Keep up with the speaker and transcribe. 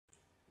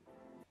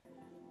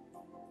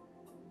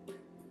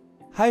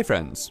Hi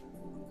friends!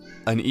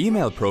 An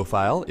email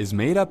profile is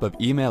made up of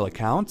email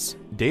accounts,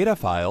 data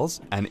files,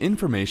 and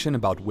information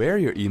about where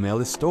your email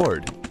is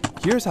stored.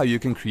 Here's how you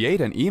can create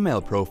an email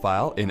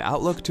profile in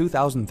Outlook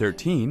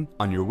 2013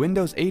 on your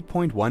Windows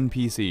 8.1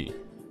 PC.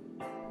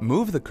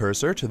 Move the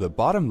cursor to the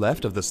bottom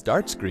left of the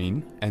Start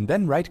screen and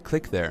then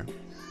right-click there.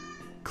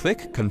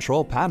 Click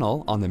Control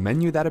Panel on the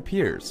menu that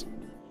appears.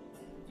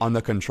 On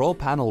the Control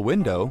Panel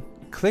window,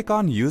 click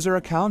on User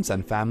Accounts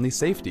and Family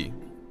Safety.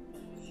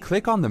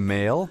 Click on the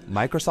Mail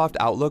Microsoft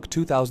Outlook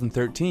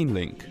 2013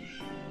 link.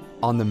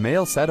 On the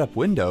Mail Setup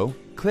window,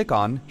 click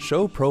on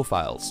Show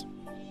Profiles.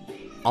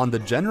 On the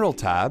General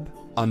tab,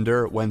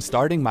 under When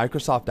starting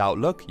Microsoft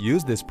Outlook,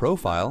 use this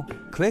profile,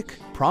 click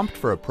Prompt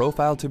for a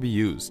profile to be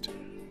used.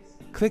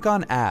 Click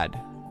on Add.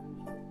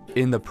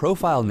 In the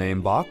Profile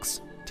Name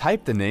box,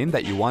 type the name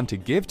that you want to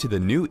give to the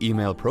new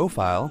email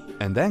profile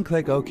and then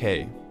click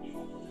OK.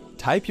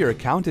 Type your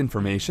account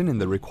information in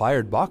the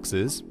required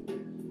boxes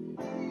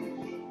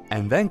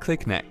and then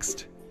click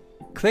Next.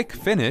 Click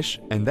Finish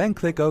and then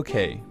click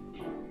OK.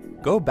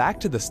 Go back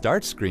to the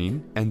Start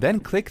screen and then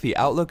click the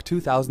Outlook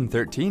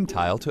 2013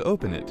 tile to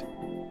open it.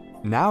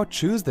 Now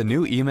choose the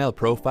new email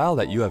profile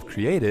that you have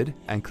created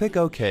and click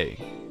OK.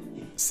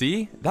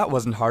 See, that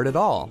wasn't hard at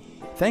all.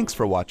 Thanks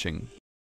for watching.